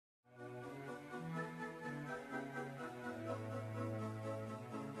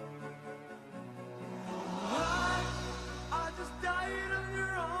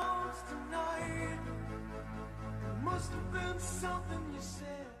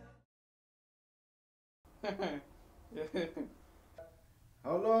Hello,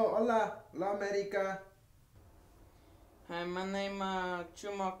 hola, hola America. Hi, my name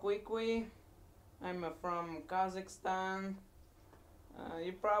Chuma Kwikwi. I'm from Kazakhstan.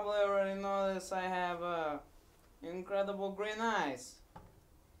 You probably already noticed I have incredible green eyes.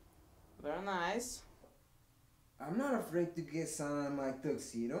 Very nice. I'm not afraid to get sun on my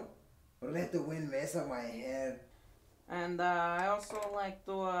tuxedo or let the wind mess up my hair. And I also like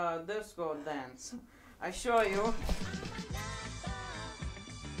to disco dance. I show you.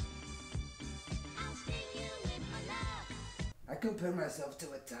 I compare myself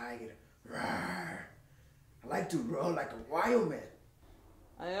to a tiger. Rawr. I like to roll like a wild man.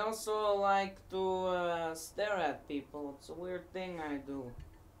 I also like to stare at people. It's a weird thing I do.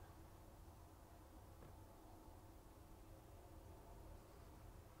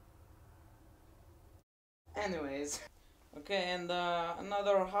 Anyways, okay, and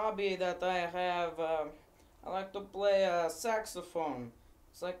another hobby that I have, I like to play a saxophone.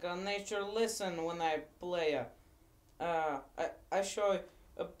 It's like a nature listen when I play. I show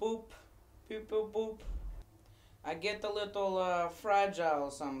a poop, poop, poop, poop. I get a little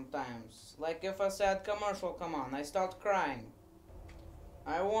fragile sometimes. Like if a sad commercial come on, I start crying.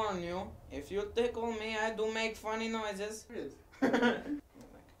 I warn you, if you tickle me, I do make funny noises.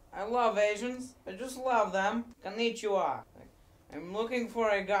 I love Asians. I just love them. Konnichiwa. I'm looking for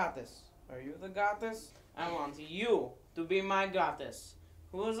a goddess. Are you the goddess? I want you to be my goddess.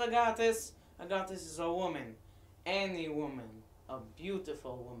 Who is a goddess? A goddess is a woman. Any woman. A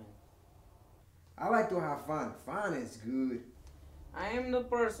beautiful woman. I like to have fun. Fun is good. I am the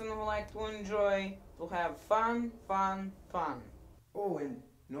person who like to enjoy, to have fun, fun, fun. Oh, and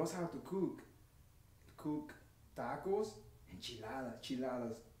knows how to cook. Cook tacos,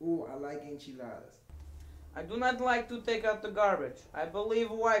 enchiladas. Oh, I like enchiladas. I do not like to take out the garbage. I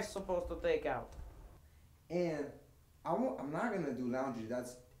believe wife's supposed to take out. And I'm not gonna do laundry.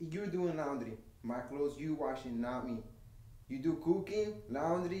 That's you're doing laundry. My clothes you washing, not me. You do cooking,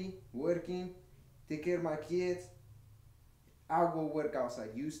 laundry, working, take care of my kids. I'll go work outside.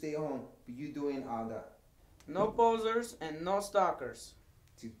 You stay home, but you doing all that. No posers and no stalkers.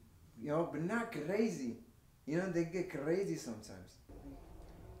 But not crazy. They get crazy sometimes.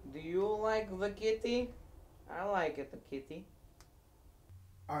 Do you like the kitty? I like it, the kitty.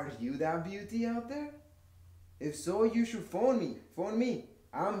 Are you that beauty out there? If so, you should phone me. Phone me.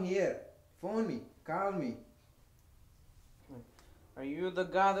 I'm here. Phone me. Call me. Are you the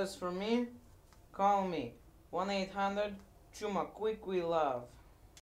goddess for me? Call me. 1-800 Chuma Quick We Love.